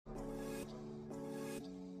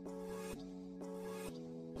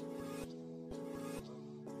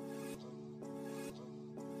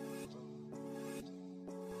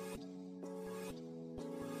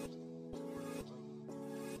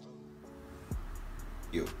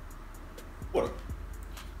Yo, what up?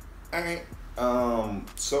 Alright,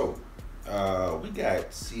 we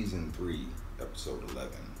got season 3, episode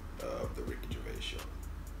 11 of the Ricky Gervais show.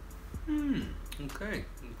 Okay.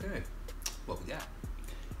 What we got?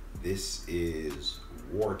 This is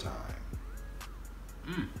Wartime.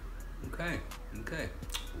 Okay.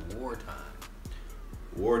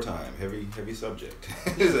 Wartime, heavy subject.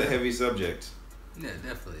 It's a heavy subject. Yeah,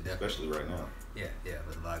 definitely. Especially right now. Yeah,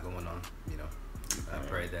 there's a lot going on, I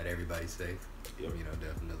pray that everybody's safe. Yep.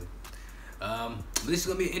 Definitely. But this is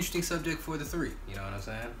gonna be an interesting subject for the three, you know what I'm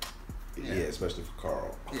saying? Yeah, especially for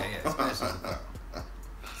Carl. Yeah, especially for Carl.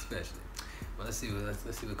 Especially. Well, let's see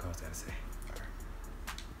what Carl's got to say.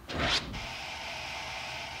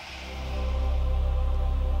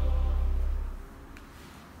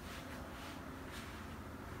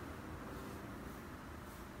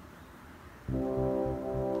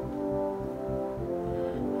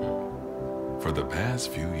 For the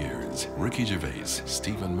past few years, Ricky Gervais,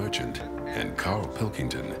 Stephen Merchant, and Carl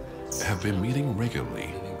Pilkington have been meeting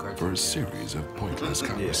regularly for a series of pointless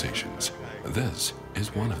conversations. This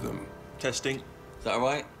is one of them. Testing. Is that all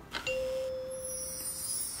right?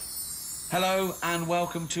 Hello and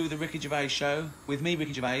welcome to the Ricky Gervais Show with me,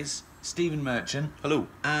 Ricky Gervais, Stephen Merchant. Hello.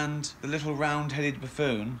 And the little round-headed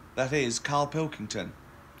buffoon that is Carl Pilkington.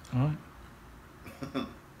 All right.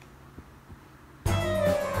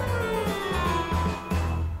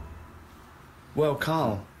 Well,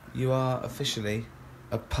 Carl, you are officially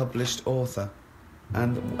a published author,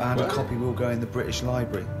 and a copy will go in the British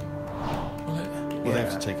Library. Well, they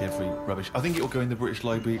have to take every rubbish. I think it will go in the British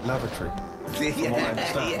Library lavatory. From what I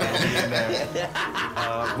understand, it'll be in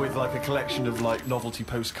there with like a collection of like novelty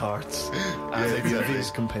postcards and maybe a Viz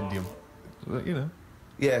compendium.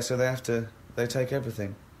 Yeah, so they take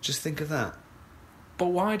everything. Just think of that. But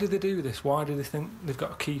why do they do this? Why do they think they've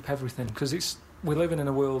got to keep everything? Because we're living in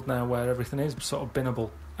a world now where everything is sort of binnable,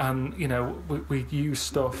 and we use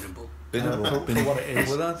stuff for what it is.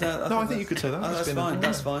 Well, I think you could say that.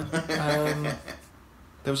 That's fine.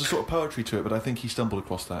 There was a sort of poetry to it, but I think he stumbled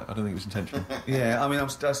across that. I don't think it was intentional. Yeah, I mean, I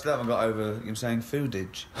still haven't got over saying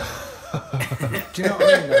foodage. Do you know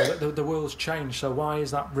what I mean, though? That the world's changed, so why is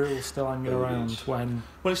that rule still hanging around when...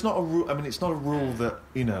 Well, it's not a rule. I mean, it's not a rule that,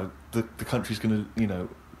 the country's going to,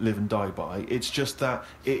 live and die by. It's just that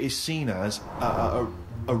it is seen as a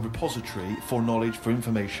repository for knowledge, for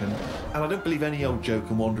information. And I don't believe any old Joe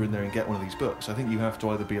can wander in there and get one of these books. I think you have to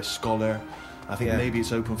either be a scholar. I think maybe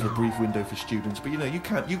it's open for a brief window for students, but you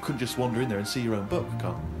couldn't just wander in there and see your own book,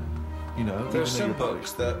 can't you? There are some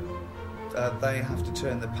books that they have to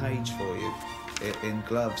turn the page for you in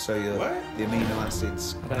gloves, so the amino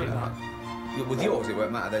acids. With yours, it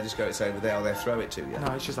won't matter. They just go, it's over there, or they throw it to you.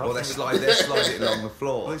 No, it's just. Or they slide it along the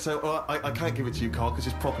floor. Well, they say, I can't give it to you, Carl, because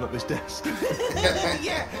it's propping up this desk.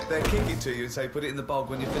 Yeah, they kick it to you and say, put it in the bog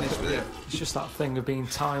when you're finished with it. It's just that thing of being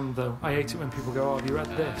timed, though. I hate it when people go, "Oh, have you read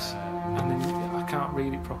this?" And then I can't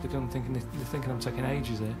read it properly. I'm thinking they're thinking I'm taking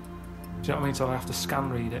ages here. Do you know what I mean? So I have to scan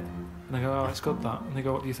read it, and they go, "Oh, it's good that." And they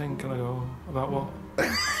go, "What do you think?" And I go, "Oh, about what?"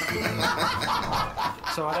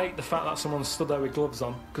 So I hate the fact that someone stood there with gloves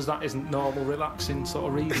on, because that isn't normal, relaxing sort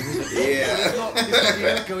of reading, is it? Yeah. It's not you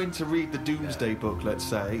don't go in to read the Doomsday Book, let's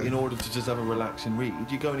say, in order to just have a relaxing read.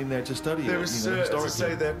 You're going in there to study They're it. as to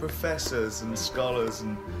say they're professors and scholars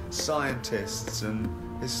and scientists and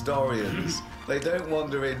historians. They don't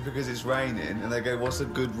wander in because it's raining and they go, "What's a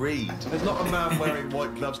good read?" There's not a man wearing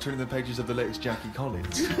white gloves turning the pages of the latest Jackie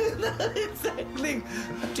Collins. No, exactly.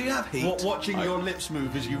 Do you have heat? Watching your lips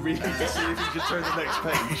move as you read to see if you can turn the next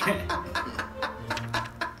page.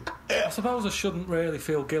 I suppose I shouldn't really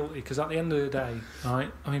feel guilty, because at the end of the day,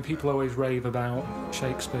 right? I mean, people always rave about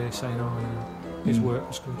Shakespeare, saying, "Oh, his work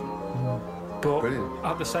was good." But brilliant.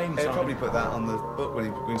 At the same time, He'll probably put that on the book when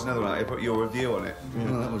he brings another one out. He'll put your review on it. Yeah.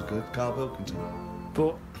 Oh, that was good. Carl Pilkington.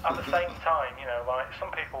 But at the same time, like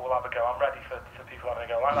some people will have a go. I'm ready for people having a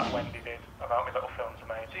go, like that Wendy did about my little films are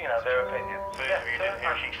made. Their opinions. So you didn't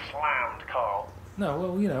actually slammed Carl. No,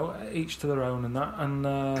 well, each to their own and that. And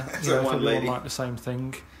if everyone liked the same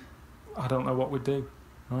thing, I don't know what we'd do.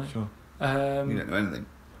 Right? Sure. You don't know anything.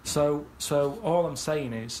 So all I'm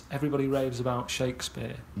saying is, everybody raves about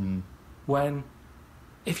Shakespeare. When,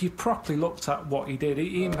 if you properly looked at what he did,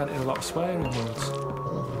 he invented a lot of swearing words,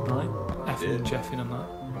 right? Effing and jeffing and that.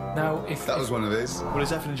 Now, that was one of his. Well,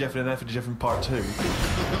 it's effing and jeffing and effing and jeffing part 2.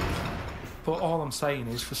 But all I'm saying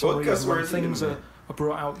is, for some reason, when things are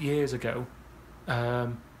brought out years ago,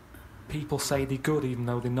 people say they're good even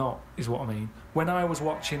though they're not, is what I mean. When I was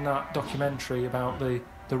watching that documentary about the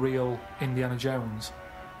real Indiana Jones,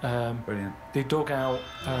 brilliant. they dug out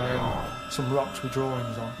some rocks with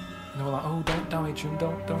drawings on, And they were like, oh, don't damage them,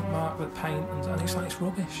 don't mark with paint, and it's like, it's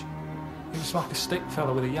rubbish. He was like a stick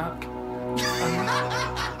fella with a yak.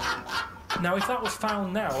 Now, if that was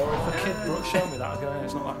found now, or if a kid showed me that, I'd go,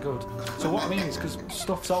 it's not that good. So what I mean is, because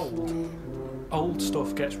stuff's old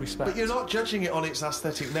stuff gets respect. But you're not judging it on its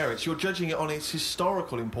aesthetic merits, you're judging it on its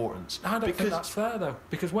historical importance. I don't think that's fair, though,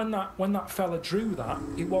 because when that fella drew that,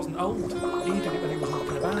 it wasn't old. He did it when he was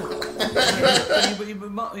knocking about.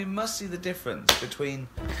 But you must see the difference between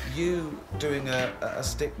you doing a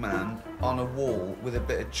stick man on a wall with a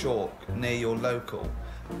bit of chalk near your local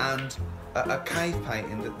and a cave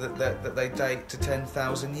painting that they date to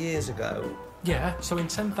 10,000 years ago. Yeah, so in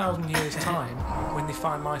 10,000 years' time, when they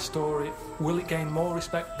find my story, will it gain more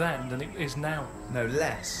respect then than it is now? No,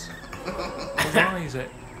 less. Well, why is it?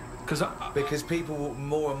 Because people will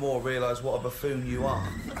more and more realise what a buffoon you are.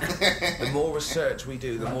 The more research we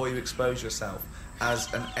do, the more you expose yourself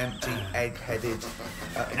as an empty, egg-headed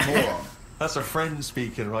moron. That's a friend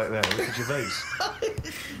speaking right there, Ricky Gervais.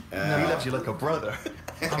 He loves you like a brother.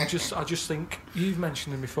 I just think, you've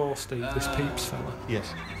mentioned him before, Steve, this Peeps fella.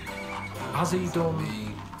 Yes. Has he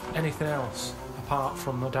done anything else apart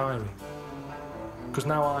from the diary? Because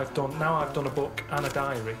now I've done a book and a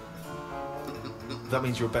diary. That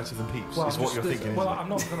means you're better than Peeps, well, is what you're thinking. Well, I'm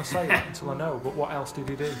not going to say that until I know, but what else did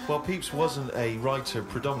he do? Well, Peeps wasn't a writer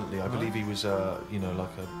predominantly. I believe he was, like a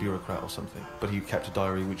bureaucrat or something. But he kept a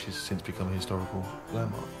diary which has since become a historical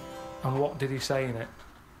landmark. And what did he say in it?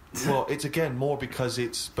 Well, it's again more because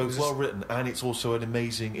it's both well written and it's also an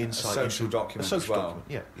amazing insight. A social document. A social as well.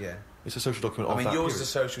 document, yeah. Yeah. It's a social document. I mean, yours is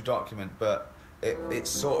period. a social document, but it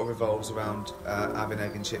sort of revolves around having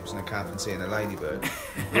egg and chips and a calf and seeing a ladybird,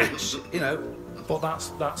 which But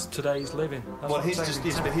that's today's living. That's well, his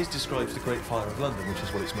describes the Great Fire of London, which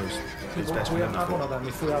is what it's most. It's best we haven't had remembered one of them.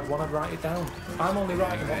 If we had one, I'd write it down. I'm only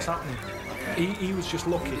writing what's happening. He was just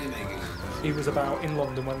lucky. He was about in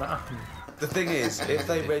London when that happened. The thing is, if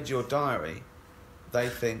they read your diary, they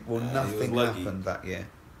think, well, nothing happened that year.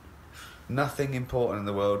 Nothing important in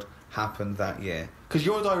the world happened that year. Because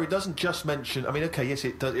your diary doesn't just mention. I mean, okay, yes,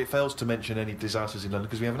 it does. It fails to mention any disasters in London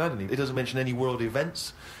because we haven't had any. It doesn't mention any world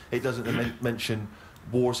events. It doesn't mention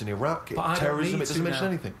wars in Iraq, terrorism. It doesn't mention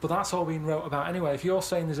anything. But that's all being wrote about anyway. If you're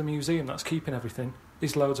saying there's a museum that's keeping everything,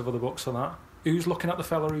 there's loads of other books for that. Who's looking at the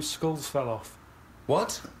fella whose skulls fell off?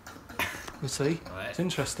 What? You see, it's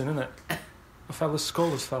interesting, isn't it? A fella's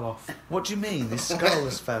skull has fell off. What do you mean? His skull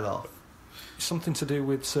has fell off. It's something to do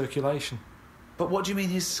with circulation. But what do you mean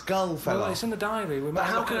his skull fell off? It's in the diary. But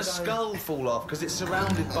how can a skull fall off? Because it's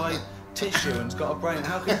surrounded by tissue and it's got a brain.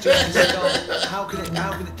 How can just his skull? How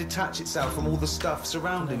can it detach itself from all the stuff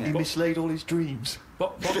surrounding it? He mislaid all his dreams.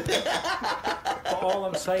 But all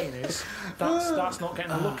I'm saying is that's not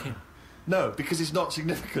getting a look in. No, because it's not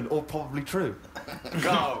significant or probably true.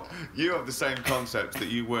 Carl, you have the same concepts that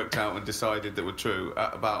you worked out and decided that were true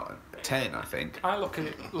at about 10, I think. I look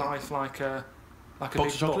at life like a Box big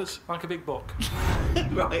of chocolates? book. Like a big book.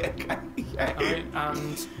 Right, okay. Yeah. Right?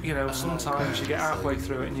 And, sometimes you get halfway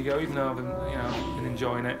through it and you go, even though I've been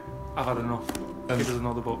enjoying it, I've had enough. Give us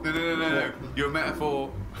another book. No. Your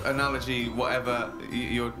metaphor, analogy, whatever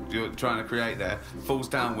you're trying to create there, falls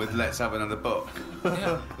down with let's have another book.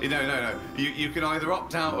 Yeah. No. You can either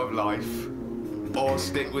opt out of life or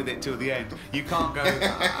stick with it till the end. You can't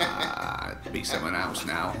go, be someone else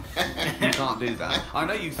now. You can't do that. I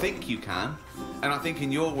know you think you can, and I think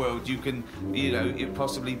in your world you can, you'd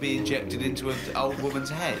possibly be injected into an old woman's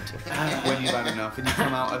head when you've had enough and you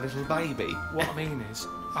come out a little baby. What I mean is,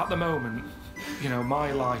 at the moment,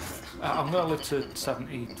 my life, I'm going to live to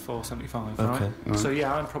 74, 75, right? Okay. So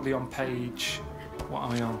yeah, I'm probably on page, what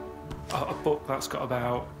am I on? A book that's got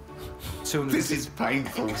about 200... This is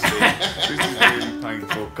painful, Steve. This is really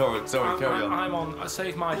painful. Go on, sorry, carry on. I'm on, say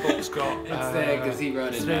if my book's got... It's there because he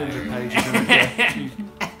wrote it 300 pages in it,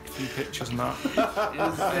 a few pictures and that.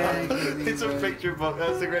 It's a picture book.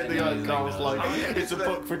 That's the great thing about Carl's life. It's a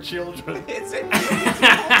book for children. It's a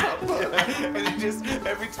book. And he just,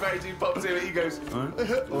 every page he pops in, he goes, I'm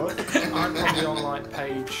probably on like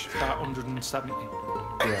page about 170.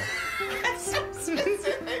 Yeah.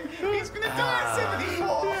 he's going to die at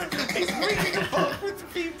 74. He's reading a book with a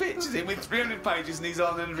few pictures in with 300 pages and he's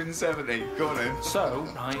on 170. Go on then. So,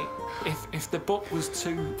 right, if the book was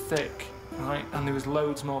too thick, right, and there was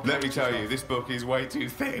loads more pages... Let me tell you, this book is way too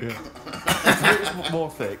thick. Yeah. If it was more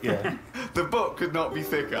thick, yeah. The book could not be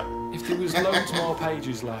thicker. If there was loads more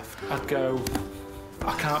pages left, I'd go,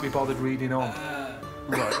 I can't be bothered reading on.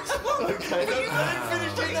 Right. Okay.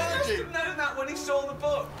 Finish the He must analogy. have known that when he saw the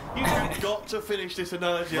book. You've got to finish this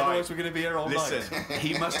analogy, otherwise we're going to be here all night. Listen,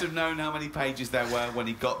 he must have known how many pages there were when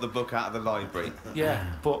he got the book out of the library. Yeah,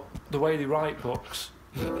 but the way they write books,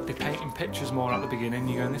 they're painting pictures more at the beginning.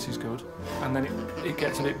 You're going, this is good, and then it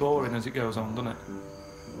gets a bit boring as it goes on, doesn't it?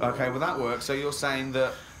 Okay, well that works. So you're saying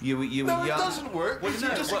that you were young. No, it doesn't work. Well, You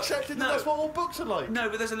just accepted that that's what all books are like. No,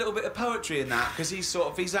 but there's a little bit of poetry in that because he's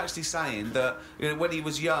actually saying that when he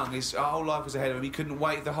was young, his whole life was ahead of him. He couldn't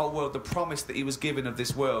wait the whole world, the promise that he was given of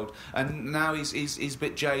this world, and now he's a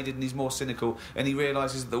bit jaded and he's more cynical, and he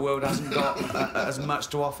realises that the world hasn't got as much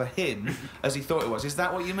to offer him as he thought it was. Is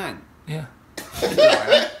that what you meant? Yeah.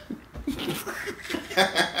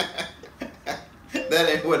 That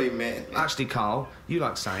ain't what he meant. Actually, Carl, you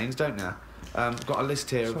like sayings, don't you? I've got a list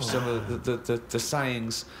here of some of the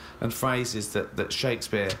sayings and phrases that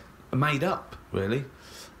Shakespeare made up, really.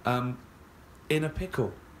 In a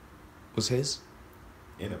pickle was his.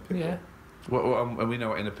 In a pickle? Yeah. Well, and we know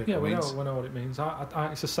what in a pickle means. We know what it means.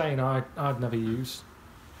 It's a saying I'd never use.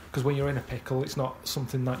 Because when you're in a pickle, it's not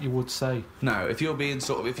something that you would say. No, if you're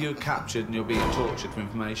captured and you're being tortured for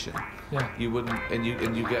information, yeah, you wouldn't, and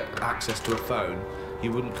you get access to a phone,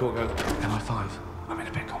 you wouldn't go, MI5, I'm in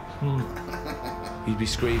a pickle. You'd be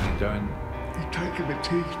screaming, going, "You're taking the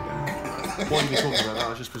teeth now." While you were talking about that,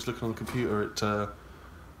 I just was looking on the computer at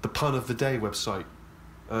the Pun of the Day website.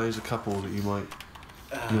 There's a couple that you might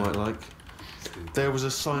like. There was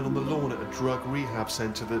a sign on the lawn at a drug rehab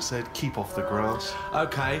centre that said, "Keep off the grass."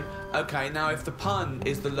 Okay. Now, if the pun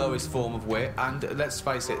is the lowest form of wit, and let's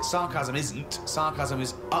face it, sarcasm isn't. Sarcasm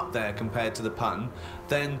is up there compared to the pun.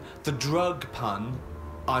 Then the drug pun,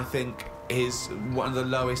 I think, is one of the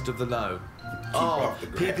lowest of the low. Off the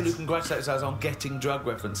grass. People who congratulate themselves on getting drug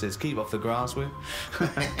references. Keep off the grass, will you?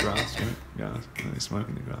 Grass, yeah. Grass. No,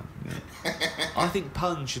 smoking the grass. Yeah. I think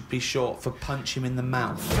pun should be short for punch him in the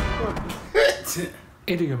mouth.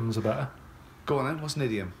 Idioms are better. Go on then, what's an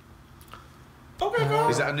idiom? Okay, go.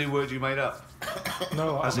 Is that a new word you made up?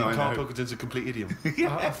 No, As in I Carl know. Pilkington's a complete idiom.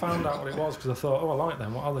 I found out what it was because I thought, I like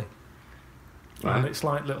them, what are they? Right. And it's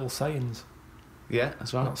like little sayings. Yeah,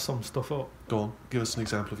 that's right. That sum stuff up. Go on, give us an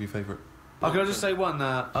example of your favourite. Oh, can I just say one?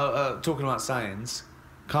 Talking about sayings,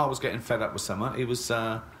 Carl was getting fed up with someone. He was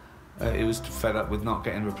fed up with not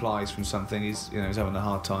getting replies from something. He's having a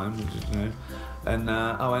hard time. And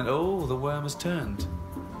I went, "Oh, the worm has turned."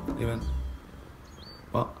 He went,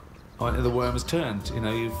 "What?" I went, "The worm has turned.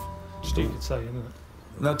 You've." Stupid saying, isn't it?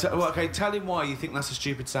 No, okay. Tell him why you think that's a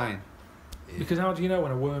stupid saying. Because how do you know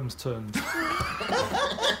when a worm's turned?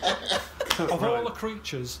 Of all the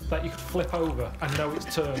creatures that you could flip over and know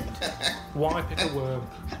it's turned, why pick a worm?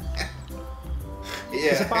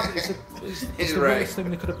 Yeah. It's the worst thing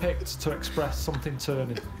they could have picked to express something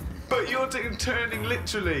turning. But you're turning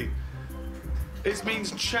literally. It means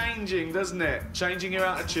changing, doesn't it? Changing your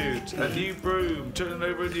attitude. A new broom, turning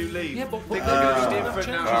over a new leaf. Yeah, but things are going to be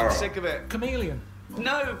different now. I'm sick of it. Chameleon.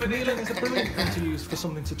 No, but Chameleon is a brilliant thing to use for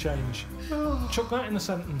something to change. Chuck that in a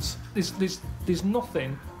sentence. There's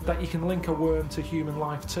nothing that you can link a worm to human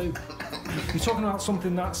life to. You're talking about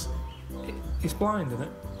something it's blind, isn't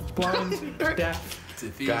it? It's blind, it's deaf,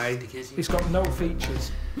 Gay. it's got no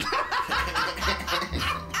features.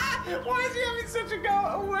 Why is he having such a go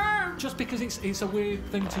at a worm? Just because it's a weird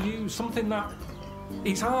thing to use. Something that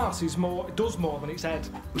its arse does more than its head.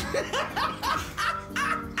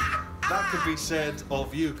 That could be said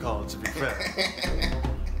of you, Carl, to be fair.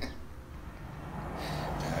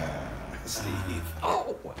 Steve.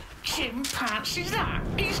 Oh, chimpanzee's that?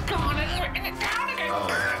 He's gone and written it down again.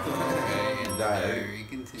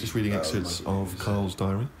 Just reading excerpts of Carl's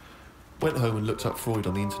diary. Went home and looked up Freud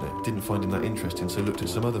on the internet. Didn't find him that interesting, so looked at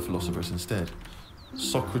some other philosophers instead.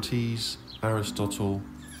 Socrates, Aristotle.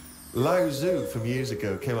 Lao Tzu from years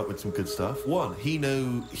ago came up with some good stuff. 1. He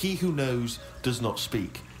who knows does not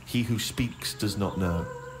speak. He who speaks does not know.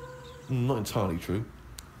 Not entirely true.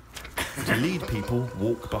 To lead people,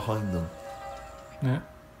 walk behind them. Yeah.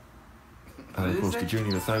 And of course, the journey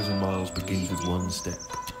of 1,000 miles begins with one step.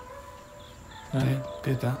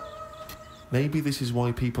 Good that. Maybe this is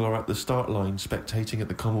why people are at the start line spectating at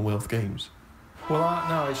the Commonwealth Games. Well,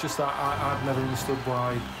 no, it's just that I've never understood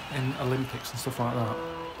why in Olympics and stuff like that,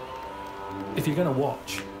 if you're going to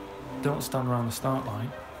watch, don't stand around the start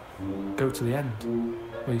line, go to the end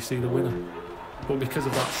where you see the winner. But because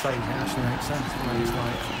of that saying, it actually makes sense. It's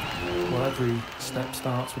like, well, every step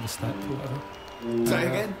starts with a step or whatever. Say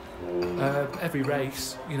again? Every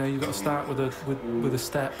race, you've got to start with a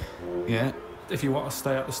step. Yeah. If you want to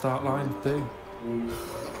stay at the start line, do.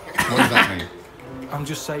 What does that mean? I'm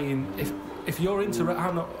just saying, if if you're into...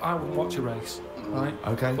 I wouldn't watch a race, right?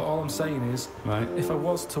 Okay. But all I'm saying is, right, if I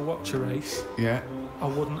was to watch a race, yeah, I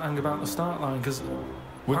wouldn't hang about the start line, because...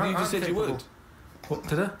 Well, you just said you would. What,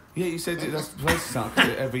 did I? Yeah, you said that's the race start, 'cause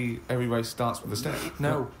every race starts with a step.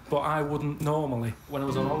 No, but I wouldn't normally, when I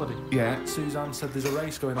was on holiday. Yeah. Suzanne said there's a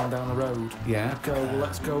race going on down the road. Yeah. I'd go, well,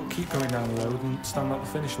 let's go, keep going down the road and stand at the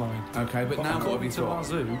finish line. Okay, but now what have you thought?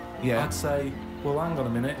 Wazoo, Yeah. I'd say, well, hang on a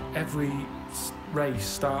minute, every race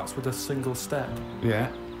starts with a single step. Yeah.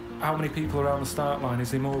 How many people are around the start line?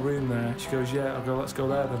 Is there more room there? She goes, yeah. I'll go, let's go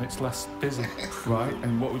there then, it's less busy. Right,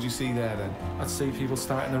 and what would you see there then? I'd see people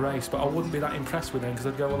starting the race, but I wouldn't be that impressed with them, because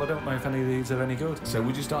I'd go, well, I don't know if any of these are any good. So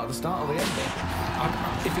would you start at the start or the end then?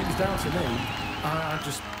 If it was down to me, I'd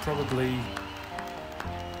just probably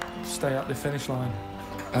stay at the finish line.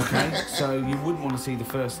 Okay, so you wouldn't want to see the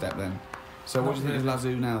first step then? So what do you think of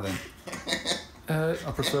Lazoo now then? I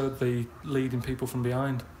preferred the leading people from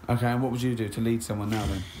behind. Okay, and what would you do to lead someone now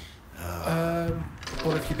then?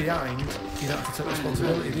 Well, if you're behind, you don't have to take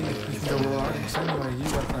responsibility, do you? You can go, well, anyway, you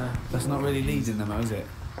went there. That's not really leading them, is it?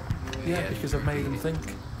 Yeah, because I've made them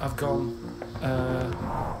think. I've gone,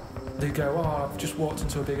 they go, oh, I've just walked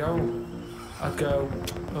into a big hole. I'd go,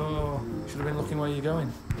 oh, should have been looking where you're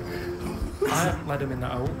going. I haven't led them in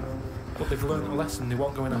that hole, but they've learnt a lesson, they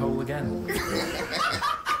won't go in a hole again.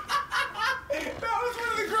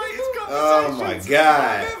 Oh my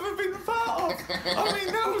God! I've ever been part of. I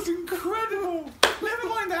mean, that was incredible. Never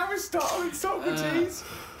mind Aristotle and Socrates.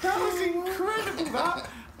 That was incredible.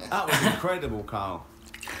 That was incredible, Carl.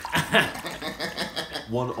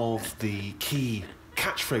 One of the key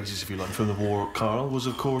catchphrases, if you like, from the war, Carl, was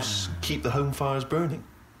of course "keep the home fires burning."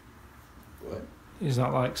 What? Is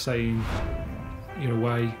that like saying you're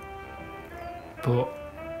away, but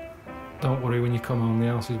don't worry when you come home, the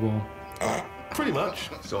house is warm? Pretty much.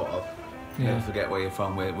 Sort of. Yeah. Don't forget where you're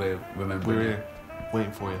from. We're remembering. We're here,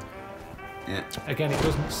 waiting for you. Yeah. Again, it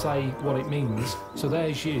doesn't say what it means. So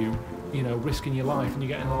there's you know, risking your life, and you're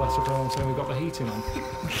getting a letter from home saying we've got the heating on.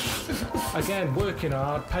 Again, working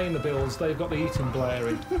hard, paying the bills, they've got the heating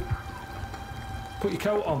blaring. Put your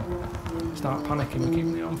coat on. Start panicking, we're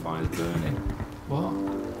keeping it on, fire's burning. What?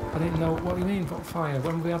 I didn't know, what do you mean, what fire?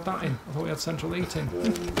 When have we had that in? I thought we had central heating.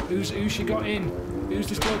 Who's she got in? Who's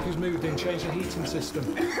this bloke who's moved in, changed the heating system?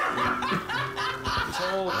 It's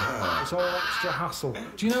all extra hassle.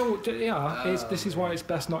 Do you know, this is why it's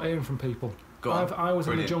best not hearing from people. I was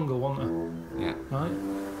in the jungle, wasn't I? Yeah. Right?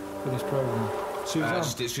 For this programme. Suzanne.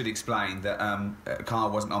 It should explain that Carl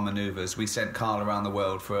wasn't on manoeuvres. We sent Carl around the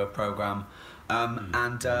world for a programme. Well,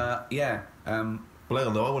 hang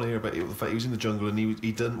on, though, I want to hear about the fact he was in the jungle and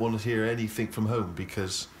he didn't want to hear anything from home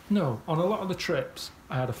because... No, on a lot of the trips,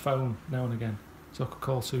 I had a phone now and again, so I could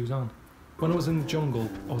call Suzanne. When I was in the jungle,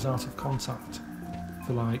 I was out of contact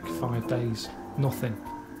for like 5 days. Nothing.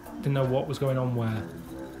 Didn't know what was going on where.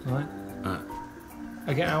 Right?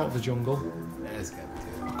 I get out of the jungle.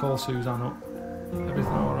 I call Suzanne up.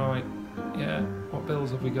 Everything all right? Yeah. What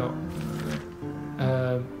bills have we got?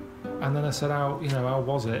 And then I said, how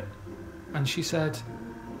was it? And she said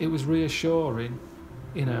it was reassuring,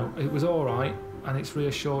 it was all right, and it's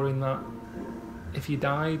reassuring that if you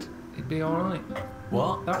died, it'd be all right.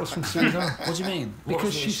 What? That was from Suzanne. What do you mean?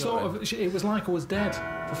 Because it was like I was dead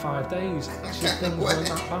for 5 days. She said things weren't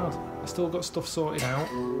that bad. I still got stuff sorted out.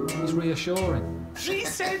 It was reassuring. She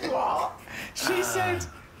said what? She said...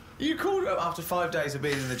 You called her up after 5 days of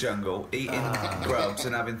being in the jungle, eating grubs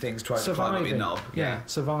and having things try to climb up your knob. Yeah,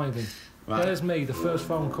 surviving. Right. There's me, the first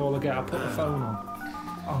phone call I get, I put the phone on.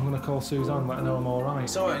 I'm going to call Suzanne, let her know I'm all right.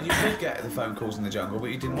 Sorry, and you did get the phone calls in the jungle,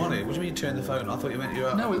 but you didn't want to. What do you mean turn the phone on? I thought you meant you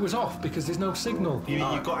were... No, it was off because there's no signal. You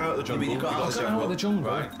got out of the jungle? You got out of the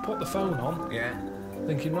jungle, right. Put the phone on. Yeah.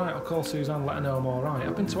 Thinking, right, I'll call Suzanne, let her know I'm all right.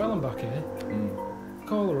 I've been to Ellen back here.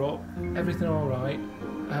 Call her up, everything all right.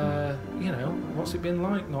 What's it been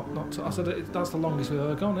like? I said, that's the longest we've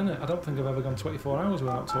ever gone, isn't it? I don't think I've ever gone 24 hours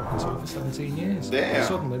without talking to her for 17 years. Damn.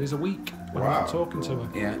 Suddenly, there's a week when I'm not talking to her.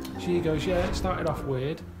 Yeah. She goes, yeah, it started off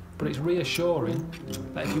weird, but it's reassuring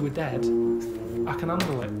that if you were dead, I can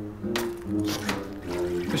handle it.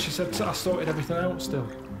 Because she said, I sorted everything out still.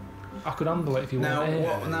 I could handle it if you weren't here.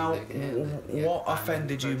 What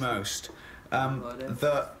offended you most?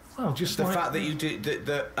 The fact that you did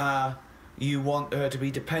that you want her to be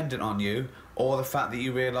dependent on you, or the fact that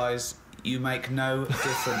you realise you make no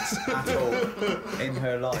difference at all in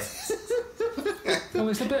her life? Well,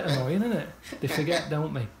 it's a bit annoying, isn't it? They forget,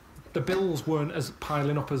 don't they? The bills weren't as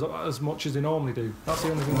piling up as much as they normally do. That's the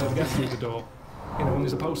only thing they get through the door. When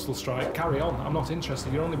there's a postal strike, carry on. I'm not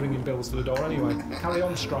interested. You're only bringing bills to the door anyway. Carry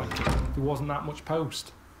on striking. There wasn't that much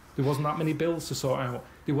post. There wasn't that many bills to sort out.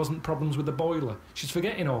 There wasn't problems with the boiler. She's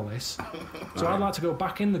forgetting all this. So I'd like to go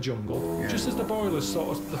back in the jungle, just as the boiler's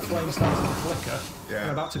sort of, the flame starts to flicker,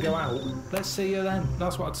 and about to go out. Let's see you then.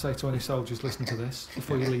 That's what I'd say to any soldiers listening to this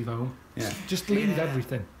before you leave home. Yeah. Just leave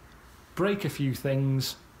everything. Break a few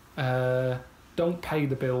things, don't pay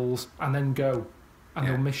the bills, and then go. And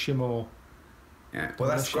they'll miss you more. Yeah. Well,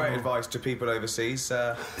 that's great advice to people overseas.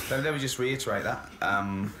 Let me just reiterate that.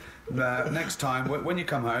 Next time, when you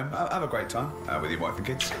come home, have a great time with your wife and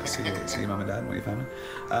kids. See your mum and dad and your family.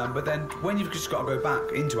 But then, when you've just got to go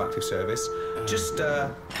back into active service, just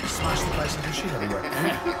smash the place into shit everywhere.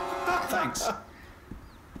 Thanks.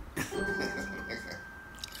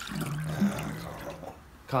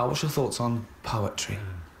 Carl, what's your thoughts on poetry?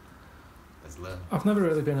 I've never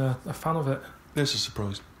really been a fan of it. There's a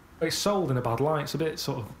surprise. It's sold in a bad light. It's a bit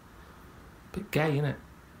gay, isn't it?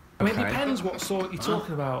 I mean, it depends what sort you're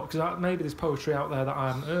talking about, because maybe there's poetry out there that I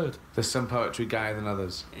haven't heard. There's some poetry gayer than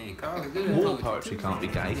others. War poetry can't be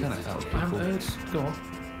gay, can it? That was I haven't heard. Go on.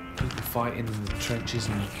 People fighting in the trenches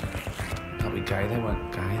and can't be gay. They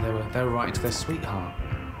weren't gay. They were writing to their sweetheart.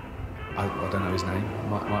 I don't know his name.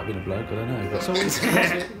 Might have been a bloke. I don't know. But so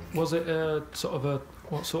was it sort of a,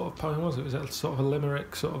 what sort of poem was it? Was it sort of a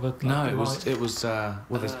limerick, sort of a? No, it was.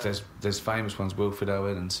 Well, there's famous ones, Wilfred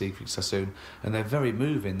Owen and Siegfried Sassoon, and they're very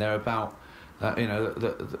moving. They're about,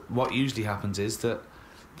 what usually happens is that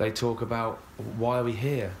they talk about why are we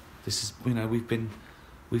here. This is, we've been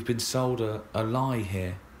sold a lie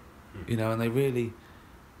here, and they really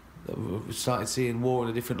started seeing war in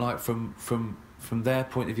a different light from their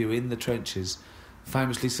point of view in the trenches.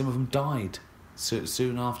 Famously, some of them died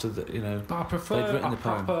soon after the, But I prefer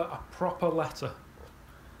a proper letter.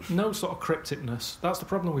 No sort of crypticness. That's the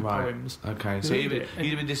problem with poems. Okay, so you'd have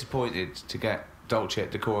been disappointed to get Dulce et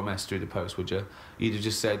Decorum Est through the post, would you? You'd have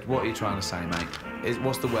just said, "What are you trying to say, mate?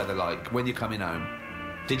 What's the weather like? When you're coming home?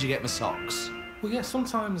 Did you get my socks?" Well, yeah.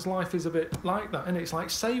 Sometimes life is a bit like that, and it's like,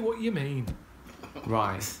 say what you mean.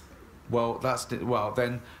 Right. Well,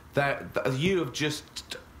 then you have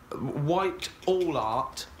just wiped all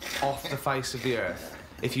art off the face of the earth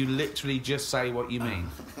if you literally just say what you mean.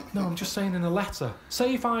 No, I'm just saying in a letter.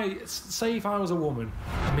 Say if I was a woman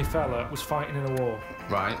and my fella was fighting in a war.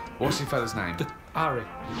 Right. What's your fella's name? Harry.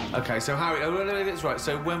 Okay, so Harry. Oh, no, that's right.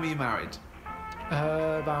 So when were you married?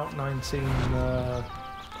 About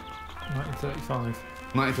 1935.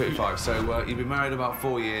 1935. So you've been married about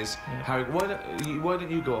 4 years. Yeah. Harry, why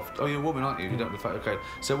don't you go off? Oh, you're a woman, aren't you? You don't. Okay.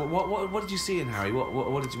 So what did you see in Harry?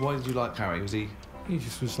 Why did you like Harry? Was he? He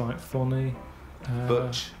just was like funny.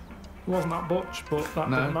 Butch. He wasn't that butch, but that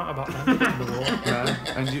didn't matter back then. The war. No.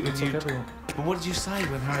 And you took everyone. But what did you say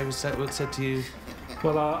when Harry said to you?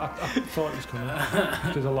 Well, I thought it was coming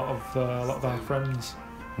because a lot of our friends.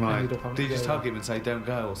 Right. Did you just hug him and say "Don't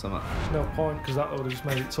go" or something? No point, because that would have just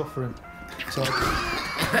made it tough for him. So,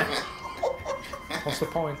 what's the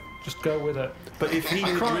point? Just go with it. But if he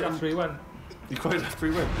cried after he went. You cried after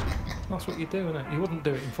he went. That's what you do, isn't it? You wouldn't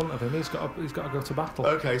do it in front of him. He's got to go to battle.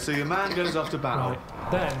 Okay, so your man goes off to battle.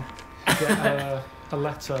 Right. Then you get a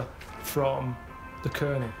letter from the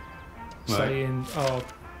colonel saying, "Oh,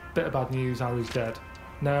 bit of bad news. Harry's dead."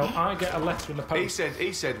 Now I get a letter in the post.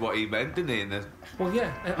 He said what he meant, didn't he? Well,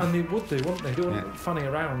 yeah, and they would do, wouldn't they? They wouldn't fanny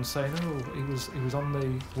around saying, "Oh, he was on the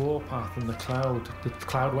warpath and the cloud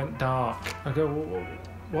went dark." I go,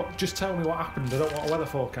 "What? Just tell me what happened. I don't want a weather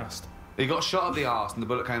forecast." He got shot at the arse and the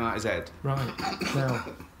bullet came out his head. Right. Now,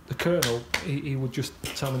 the colonel, he would just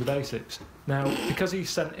tell me the basics. Now, because he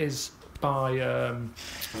sent his by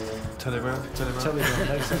telegram.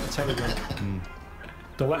 They sent a telegram.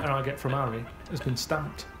 The letter I get from Harry has been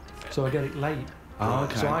stamped, so I get it late. Oh,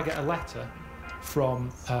 okay. So I get a letter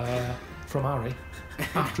from Harry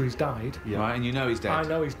after he's died. Yeah. Right, and you know he's dead. I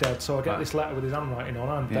know he's dead, so I get this letter with his handwriting on.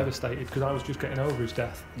 I'm devastated because I was just getting over his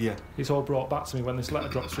death. Yeah. It's all brought back to me when this letter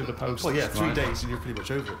drops through the post. Well, yeah, 3 days and you're pretty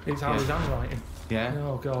much over it. It's Harry's handwriting. Yeah.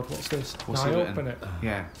 Oh God, what's this? What's I open it.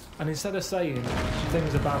 Yeah. And instead of saying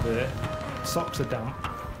things are bad here, socks are damp,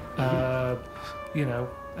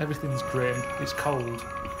 everything's grim, it's cold,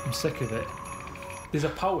 I'm sick of it. There's a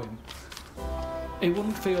poem. It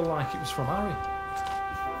wouldn't feel like it was from Harry.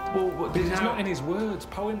 Well, it's not in his words.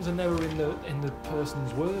 Poems are never in the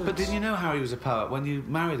person's words. But didn't you know Harry was a poet when you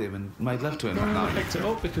married him and made love to him that night? I picked it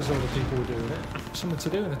up because other people were doing it. Something to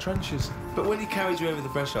do in the trenches. But when he carried you over the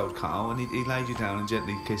threshold, Carl, and he laid you down and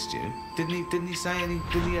gently kissed you, didn't he say any?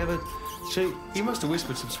 Didn't he ever? He must have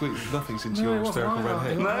whispered some sweet nothings into your hysterical red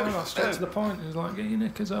head. No, straight to the point. He was like, "Get your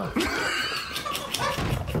knickers off."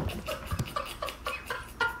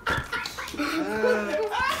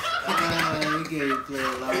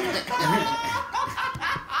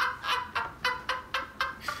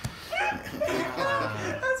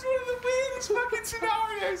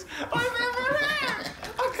 serious I've ever heard.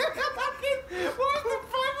 What the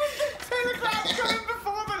fuck was the telegram coming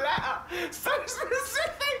before the letter? So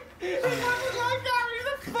specific. It wasn't like Harry.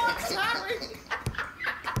 The fuck's Harry?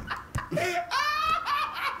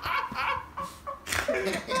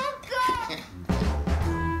 Oh God.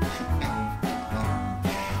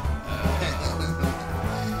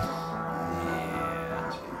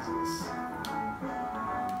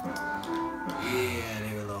 Yeah,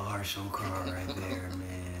 they were a little harsh on Carl right there,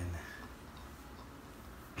 man.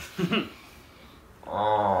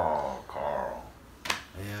 Oh, Carl.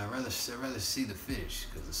 Yeah, I'd rather see the finish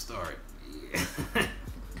because the start. Yeah.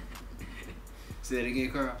 Say that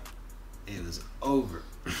again, Carl. It was over.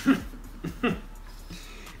 It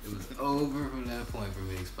was over from that point for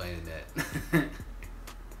me explaining that.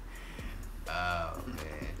 Oh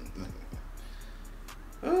man.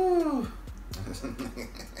 Ooh.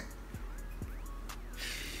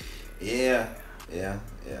 Yeah,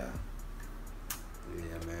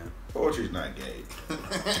 man. Poetry's not gay.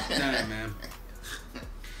 Nah, man.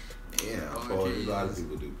 Yeah, poetry. A lot of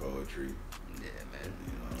people do poetry. Yeah, man.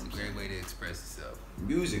 You know It's a great way to express yourself.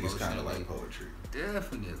 Music is kind of like poetry.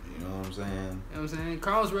 Definitely. You know what I'm saying? You know what I'm saying?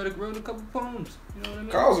 Carl's wrote a couple poems. You know what I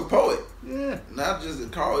mean? Carl's a poet. Yeah. Not just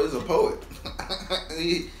that Carl is a poet.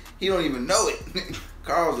 he don't even know it.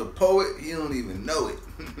 Carl's a poet. He don't even know it.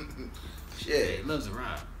 Shit. Yeah, he loves a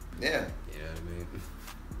rhyme. Yeah. You know what I mean?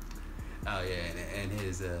 Oh yeah, and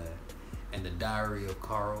his and the diary of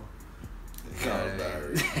Carl. Carl's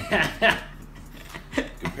diary.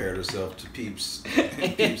 Compared herself to Peeps'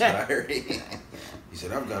 diary. He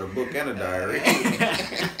said, "I've got a book and a diary."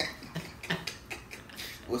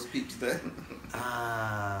 What's Peeps then?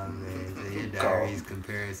 Ah man, so your diary's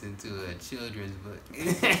comparison to a children's book.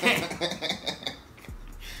 It's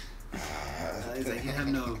like you have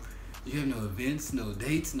no events, no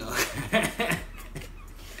dates, no.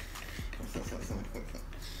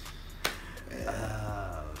 Oh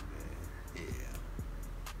man, yeah.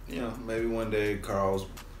 You know, maybe one day Carl's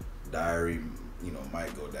diary,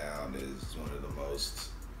 might go down as one of the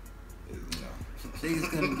most, I think it's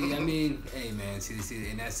gonna be. I mean, hey man, see,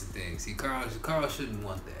 and that's the thing. See, Carl shouldn't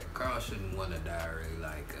want that. Carl shouldn't want a diary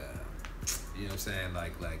like, you know what I'm saying,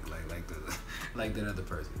 like that other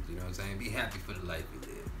person. You know what I'm saying? Be happy for the life you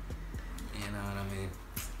live. You know what I mean?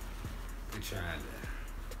 We're trying to,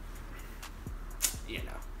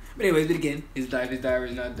 But anyways, but again, his diary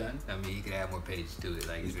is not done. I mean, he could add more pages to it.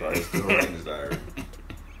 Like he's probably still writing his diary. He's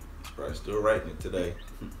probably still writing it today.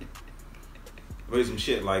 Maybe some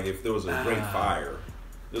shit like if there was a great fire,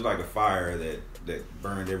 there's like a fire that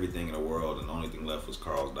burned everything in the world, and the only thing left was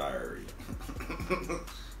Carl's diary, and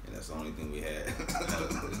that's the only thing we had.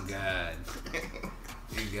 God,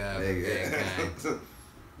 you got mankind.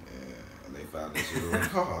 And they found this shit.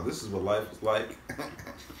 Like, oh, this is what life was like.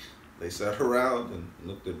 They sat around and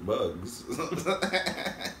looked at bugs.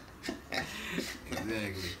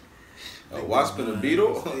 Exactly. A wasp and a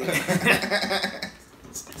beetle.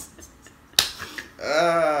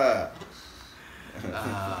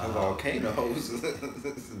 Volcanoes.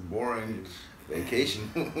 This is boring vacation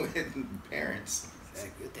with parents.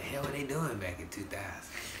 Exactly. What the hell were they doing back in 2000?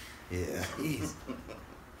 Yeah. Jeez.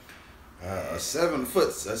 A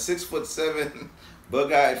 6'7"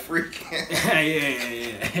 bug-eyed freak.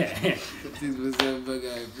 yeah. 6'7"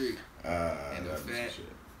 bug-eyed freak. And a fat.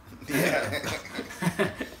 Yeah.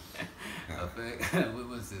 What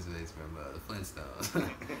was this face from the Flintstones?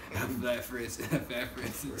 Fat Fritz and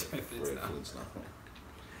Flintstone.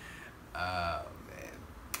 Oh man.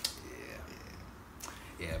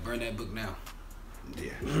 Yeah. Burn that book now.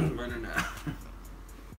 Yeah. Burn it now.